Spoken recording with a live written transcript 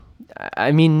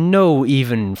I mean, no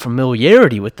even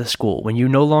familiarity with the school, when you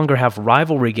no longer have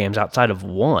rivalry games outside of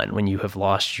one, when you have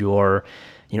lost your,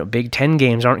 Big Ten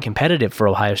games aren't competitive for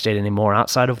Ohio State anymore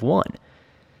outside of one,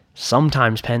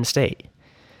 sometimes Penn State.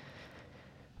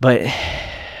 But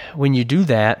when you do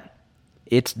that,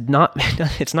 it's not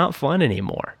fun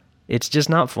anymore. It's just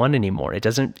not fun anymore. It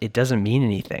doesn't mean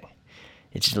anything.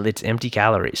 It's empty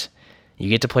calories. You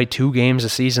get to play 2 games a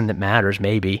season that matters,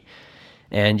 maybe,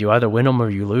 and you either win them or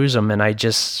you lose them. And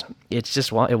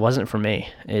it wasn't for me.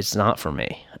 It's not for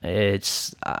me.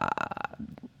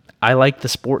 I like the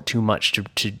sport too much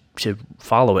to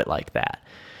follow it like that.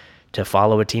 To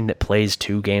follow a team that plays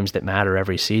 2 games that matter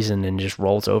every season and just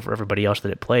rolls over everybody else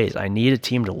that it plays. I need a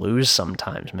team to lose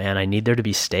sometimes, man. I need there to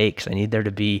be stakes. I need there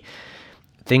to be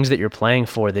things that you're playing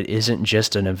for that isn't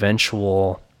just an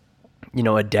eventual,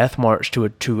 a death march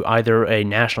to either a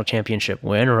national championship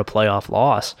win or a playoff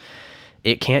loss.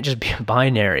 It can't just be a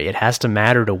binary. It has to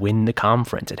matter to win the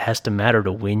conference. It has to matter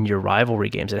to win your rivalry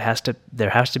games. There has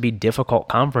to be difficult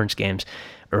conference games,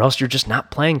 or else you're just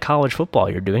not playing college football.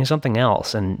 You're doing something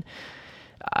else. And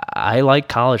I like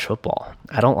college football.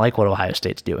 I don't like what Ohio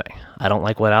State's doing. I don't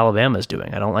like what Alabama's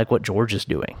doing. I don't like what Georgia's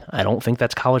doing. I don't think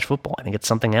that's college football. I think it's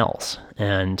something else.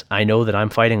 And I know that I'm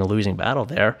fighting a losing battle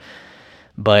there,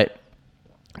 but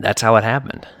that's how it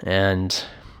happened. And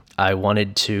I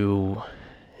wanted to,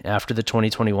 after the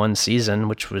 2021 season,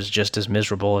 which was just as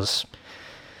miserable as,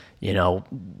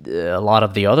 a lot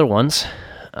of the other ones,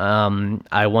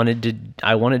 I wanted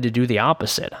to do the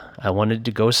opposite. I wanted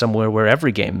to go somewhere where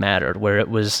every game mattered, where it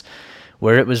was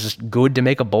good to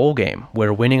make a bowl game,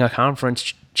 where winning a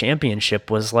conference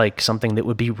championship was like something that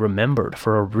would be remembered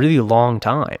for a really long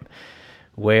time,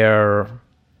 where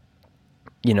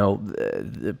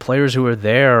the players who are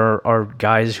there are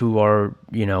guys who are,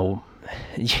 you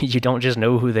don't just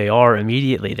know who they are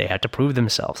immediately. They have to prove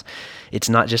themselves. It's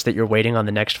not just that you're waiting on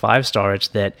the next 5-star. It's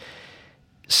that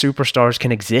superstars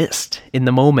can exist in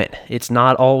the moment. It's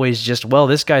not always just, well,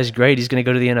 this guy's great, he's going to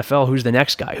go to the NFL. Who's the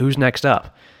next guy? Who's next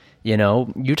up?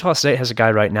 Utah State has a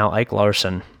guy right now, Ike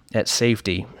Larson, at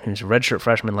safety, who's a redshirt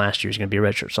freshman last year. He's going to be a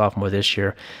redshirt sophomore this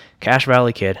year. Cache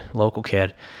Valley kid, local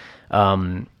kid.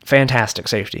 Fantastic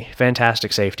safety.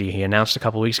 He announced a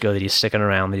couple weeks ago that he's sticking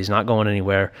around, that he's not going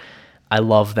anywhere. I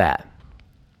love that.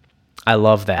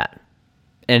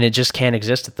 And it just can't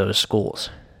exist at those schools.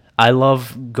 I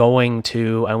love going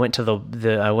to, I went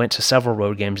to several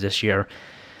road games this year,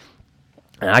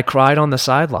 and I cried on the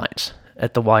sidelines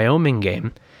at the Wyoming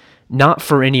game, not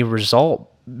for any result,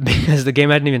 because the game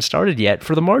hadn't even started yet,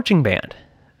 for the marching band,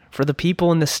 for the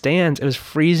people in the stands. It was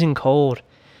freezing cold,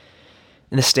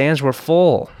 and the stands were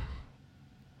full.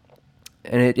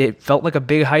 And it felt like a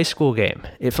big high school game.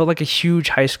 It felt like a huge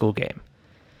high school game.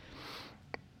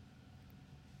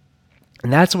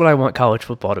 And that's what I want college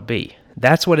football to be.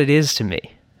 That's what it is to me.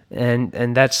 And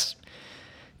that's,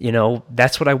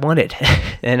 that's what I wanted.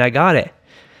 And I got it.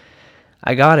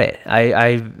 I got it.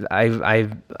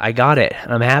 I got it.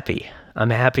 I'm happy. I'm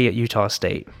happy at Utah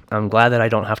State. I'm glad that I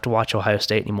don't have to watch Ohio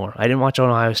State anymore. I didn't watch an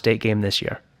Ohio State game this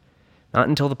year. Not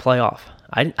until the playoff.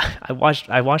 I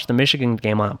watched the Michigan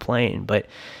game on a plane, but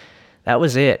that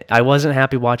was it. I wasn't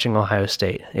happy watching Ohio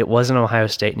State. It wasn't Ohio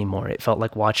State anymore. It felt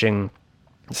like watching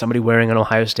somebody wearing an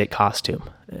Ohio State costume.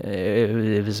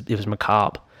 It was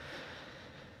macabre.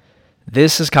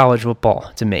 This is college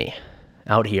football to me,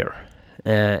 out here,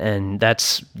 and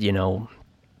that's,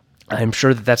 I'm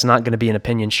sure that that's not going to be an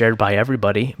opinion shared by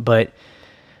everybody, but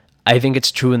I think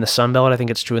it's true in the Sun Belt. I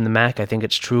think it's true in the MAC. I think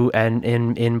it's true and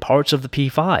in parts of the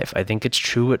P5. I think it's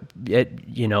true at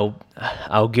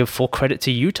I'll give full credit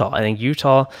to Utah. I think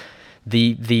Utah,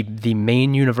 the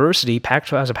main university,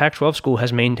 as a Pac-12 school,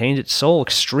 has maintained its soul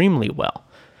extremely well.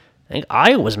 I think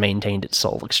Iowa's maintained its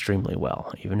soul extremely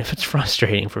well, even if it's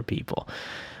frustrating for people.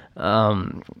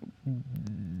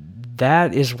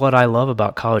 That is what I love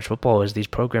about college football, is these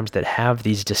programs that have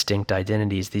these distinct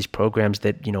identities, these programs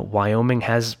that, Wyoming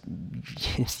has,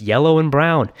 it's yellow and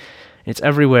brown. It's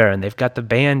everywhere, and they've got the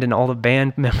band, and all the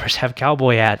band members have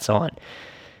cowboy hats on.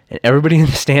 And everybody in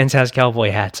the stands has cowboy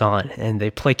hats on, and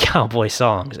they play cowboy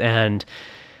songs. And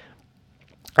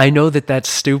I know that that's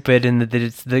stupid, and that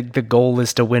it's the goal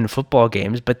is to win football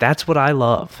games, but that's what I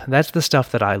love. That's the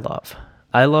stuff that I love.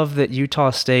 I love that Utah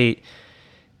State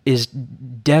is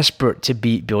desperate to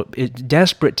beat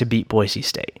Boise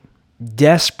State.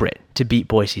 Desperate to beat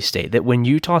Boise State. That when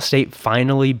Utah State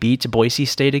finally beats Boise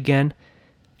State again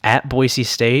at Boise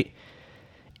State,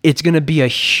 it's going to be a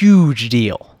huge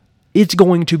deal. It's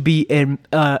going to be an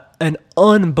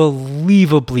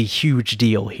unbelievably huge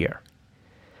deal here.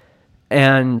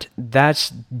 And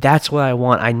that's what I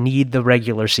want. I need the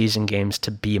regular season games to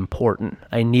be important.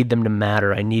 I need them to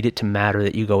matter. I need it to matter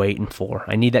that you go 8-4.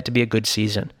 I need that to be a good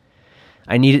season.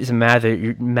 I need it to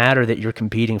matter that you're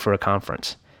competing for a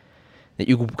conference, that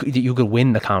you could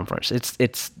win the conference.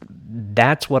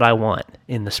 That's what I want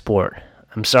in the sport.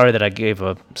 I'm sorry that I gave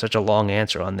such a long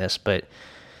answer on this, but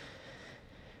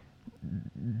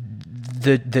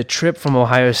the trip from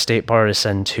Ohio State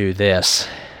Partisan to this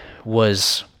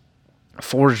was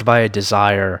forged by a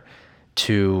desire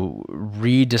to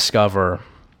rediscover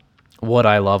what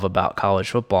I love about college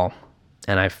football,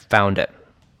 and I found it.